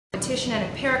repetition and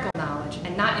empirical knowledge,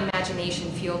 and not imagination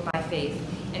fueled by faith,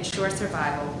 ensure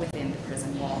survival within the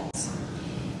prison walls.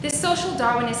 This social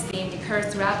Darwinist theme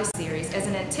recurs throughout the series as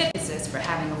an antithesis for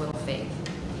having a little faith.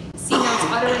 C-Note's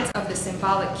utterance of the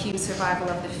symbolic cue survival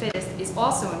of the fittest is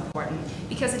also important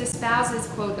because it espouses,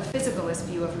 quote, a physicalist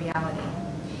view of reality.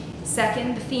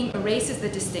 Second, the theme erases the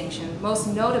distinction, most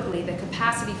notably the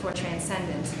capacity for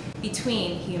transcendence,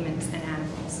 between humans and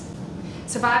animals.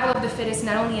 Survival of the fittest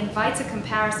not only invites a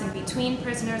comparison between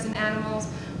prisoners and animals,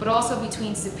 but also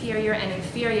between superior and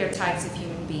inferior types of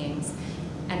human beings,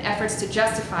 and efforts to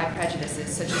justify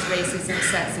prejudices such as racism,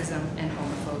 sexism, and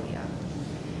homophobia.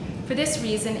 For this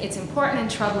reason, it's important and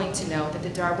troubling to note that the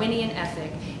Darwinian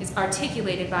ethic is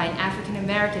articulated by an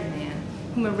African-American man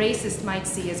whom a racist might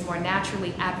see as more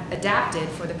naturally adapted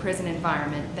for the prison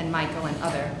environment than Michael and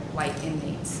other white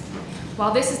inmates.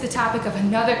 While this is the topic of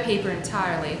another paper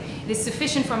entirely, it is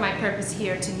sufficient for my purpose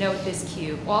here to note this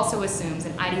cue also assumes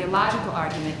an ideological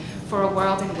argument for a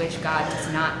world in which God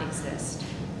does not exist.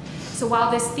 So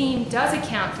while this theme does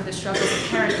account for the struggles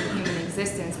inherent in human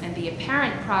existence and the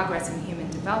apparent progress in human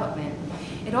development,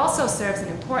 it also serves an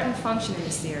important function in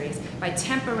the series by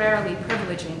temporarily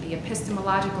privileging the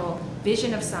epistemological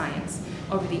vision of science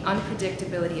over the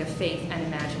unpredictability of faith and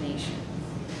imagination.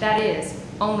 That is,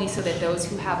 only so that those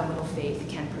who have a little faith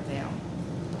can prevail.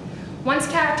 Once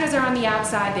characters are on the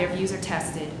outside, their views are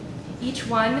tested. Each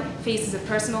one faces a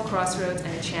personal crossroads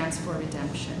and a chance for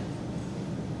redemption.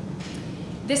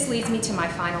 This leads me to my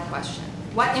final question.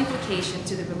 What implications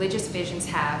do the religious visions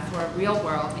have for a real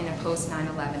world in a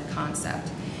post-9/11 concept?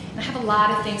 And I have a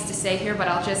lot of things to say here, but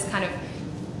I'll just kind of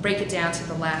break it down to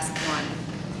the last one,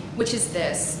 which is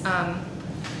this.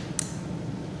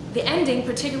 The ending,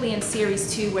 particularly in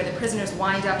Series 2, where the prisoners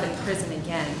wind up in prison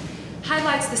again,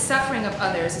 highlights the suffering of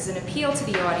others as an appeal to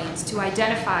the audience to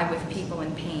identify with people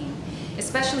in pain,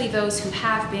 especially those who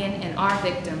have been and are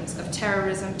victims of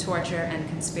terrorism, torture, and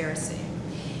conspiracy.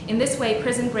 In this way,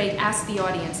 Prison Break asks the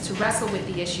audience to wrestle with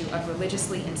the issue of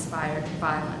religiously inspired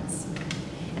violence.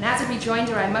 And as a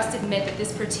rejoinder, I must admit that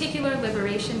this particular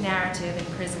liberation narrative in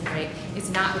Prison Break is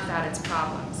not without its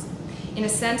problems. In a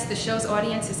sense, the show's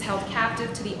audience is held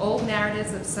captive to the old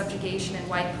narratives of subjugation and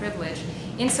white privilege,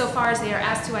 insofar as they are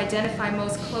asked to identify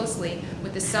most closely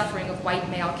with the suffering of white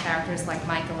male characters like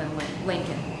Michael and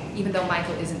Lincoln, even though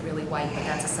Michael isn't really white, but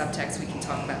that's a subtext we can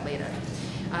talk about later.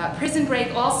 Prison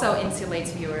Break also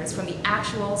insulates viewers from the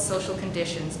actual social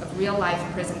conditions of real-life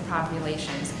prison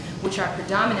populations, which are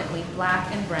predominantly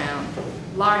black and brown,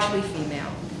 largely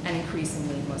female, and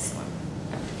increasingly Muslim.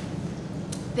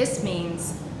 This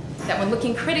means that when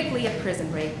looking critically at Prison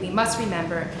Break, we must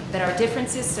remember that our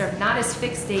differences serve not as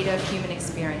fixed data of human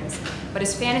experience, but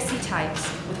as fantasy types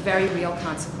with very real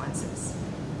consequences.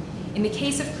 In the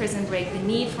case of Prison Break, the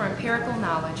need for empirical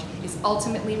knowledge is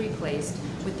ultimately replaced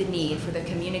with the need for the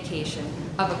communication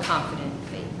of a confident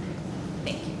faith.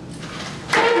 Thank you.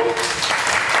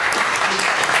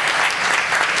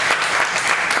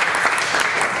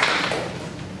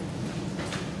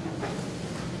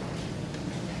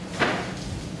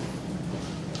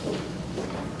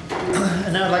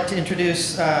 And now I'd like to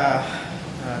introduce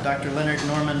Dr. Leonard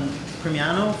Norman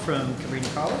Primiano from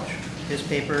Cabrini College. His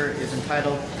paper is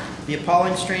entitled The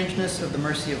Appalling Strangeness of the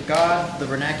Mercy of God, the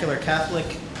Vernacular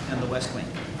Catholic, and the West Wing.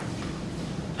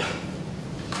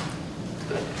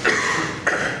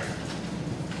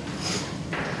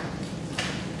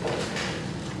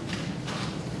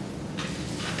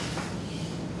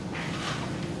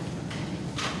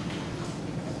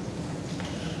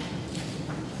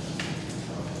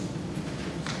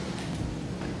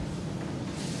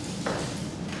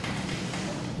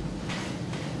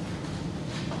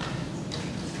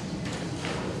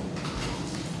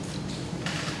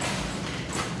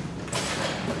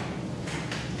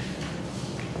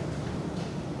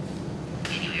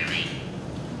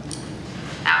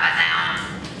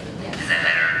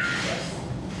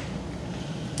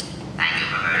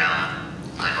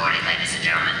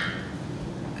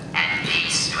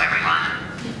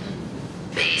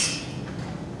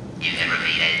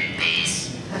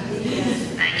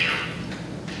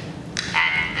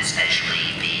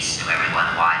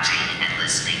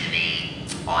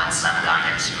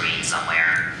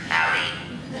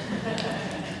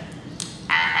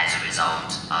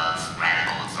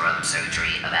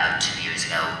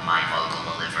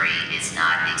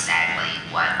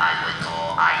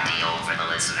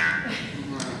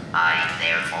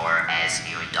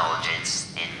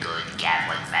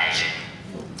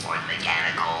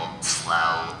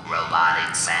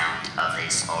 Of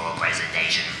this oral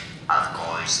presentation, of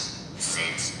course,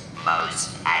 since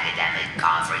Most academic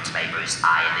conference papers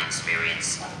I have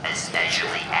experienced,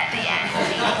 especially at the annual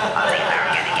meeting of the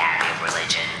American Academy of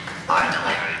Religion, are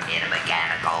delivered in a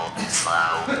mechanical,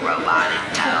 slow,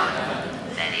 robotic tone.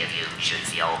 Many of you should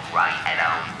feel right at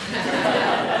home.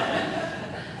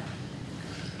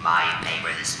 My paper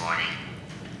this morning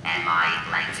and my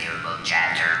lengthier book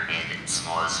chapter in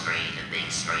small screen,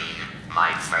 big screen,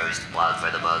 my first plug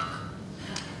for the book,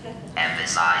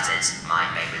 my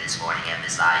paper this morning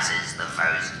emphasizes the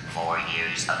first 4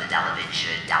 years of the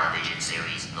television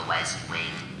series The West Wing,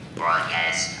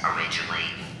 broadcast originally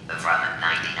from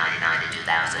 1999 to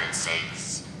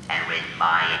 2006 and written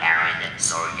by Aaron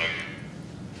Sorkin.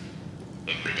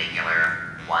 In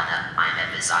particular, I'm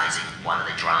emphasizing one of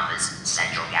the drama's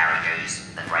central characters,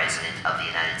 the President of the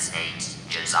United States,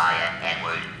 Josiah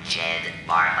Edward Jed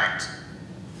Bartlett.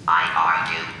 I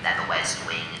argue that The West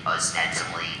Wing,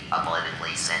 ostensibly a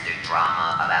politically centered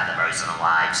drama about the personal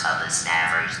lives of the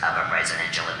staffers of a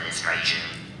presidential administration,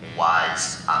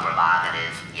 was a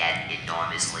provocative yet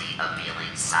enormously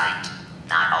appealing sight,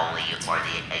 not only for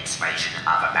the expression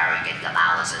of American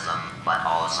Catholicism, but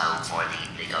also for the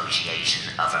negotiation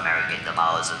of American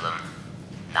Catholicism,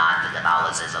 not the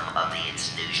Catholicism of the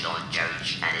institutional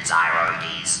church and its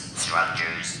hierarchies,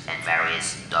 structures, and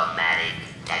various dogmatic,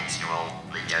 textual,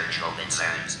 liturgical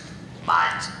concerns,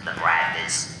 but the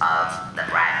practiced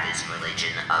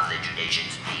religion of the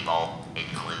tradition's people,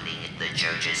 including the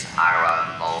church's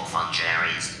hierarchical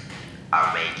functionaries,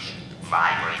 a rich,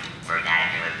 vibrant,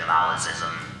 vernacular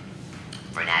Catholicism.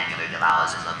 Vernacular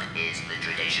Catholicism is the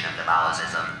tradition of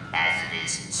Catholicism as it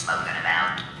is spoken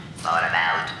about, thought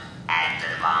about,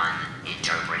 acted upon,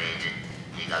 interpreted,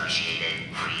 negotiated,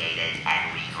 created,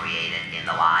 and recreated in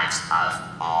the lives of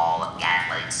all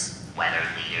Catholics, whether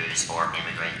leaders or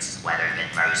immigrants, whether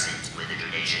conversant with the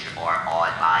tradition or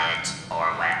awed by it,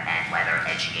 and whether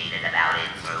educated about it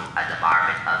through a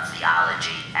department of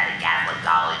theology at a Catholic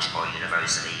college or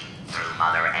university, through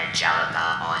Mother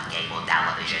Angelica on cable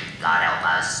television, God help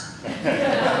us,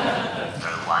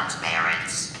 through one's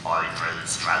parents, or through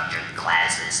structured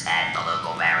classes at the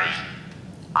local parish.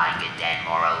 I contend,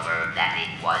 moreover, that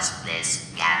it was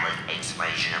this Catholic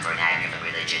expression of vernacular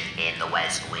religion in The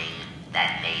West Wing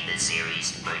that made the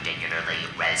series particularly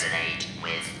resonate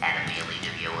with and appealing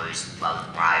to viewers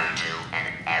both prior to and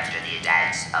after the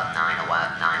attacks of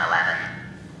 9/11.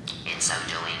 In so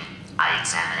doing, I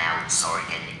examine how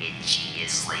Sorkin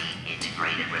ingeniously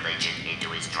integrated religion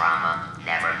into his drama,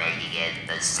 never making it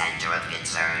the center of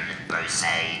concern per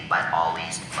se, but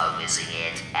always focusing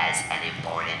it as an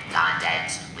important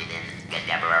context within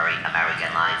contemporary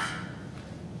American life.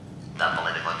 The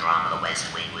political drama The West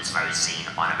Wing was first seen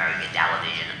on American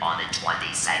television on the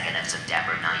 22nd of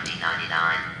September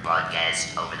 1999,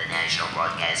 broadcast over the National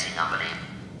Broadcasting Company.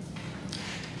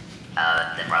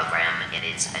 The program, in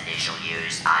its initial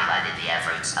years, highlighted the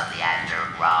efforts of the actor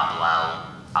Rob Lowe,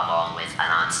 along with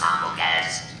an ensemble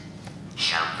cast.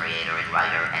 Show creator and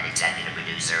writer and executive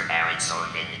producer Aaron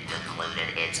Sorkin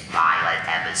concluded its pilot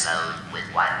episode with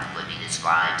what would be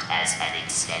described as an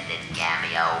extended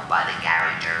cameo by the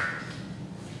character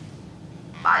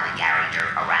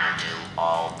around whom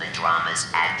all the drama's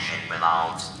action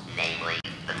revolves, namely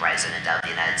the President of the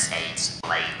United States,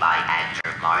 played by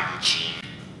actor Martin Sheen.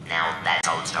 Now, that's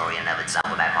a whole story in and of itself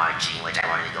about Martin Sheen, which I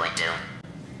won't even go into.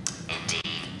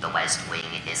 Indeed, The West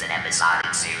Wing is an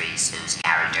episodic series whose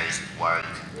characters work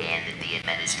in the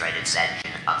administrative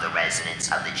section of the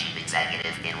residence of the chief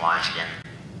executive in Washington.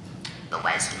 The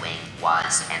West Wing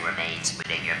was and remains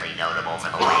particularly notable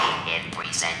for the way it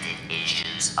presented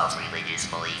issues of religious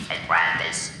belief and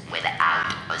practice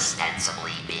without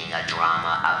ostensibly being a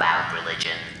drama about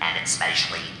religion, and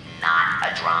especially not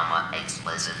a drama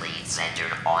explicitly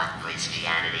centered on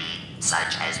Christianity,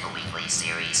 such as the weekly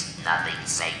series Nothing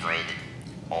Sacred,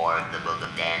 or The Book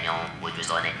of Daniel, which was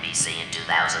on NBC in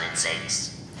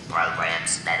 2006.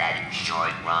 Programs that had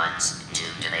short runs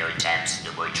due to their attempts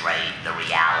to portray the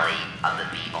reality of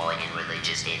the people in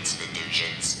religious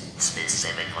institutions,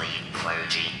 specifically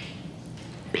clergy.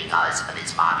 Because of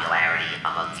its popularity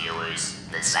among viewers,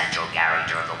 the central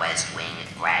character of The West Wing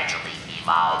gradually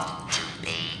evolved to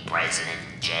be President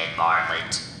Jed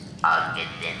Bartlett, a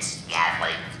convinced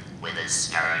Catholic with a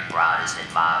stern Protestant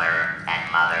father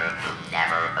and mother who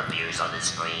never appears on the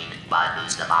screen, but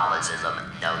whose Catholicism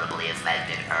notably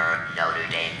affected her Notre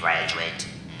Dame graduate,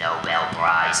 Nobel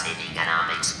Prize in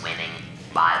Economics winning,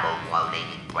 Bible-quoting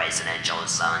presidential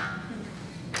son.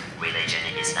 Religion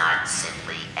is not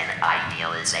simply an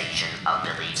idealization of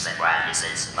beliefs and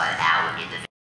practices, but how individuals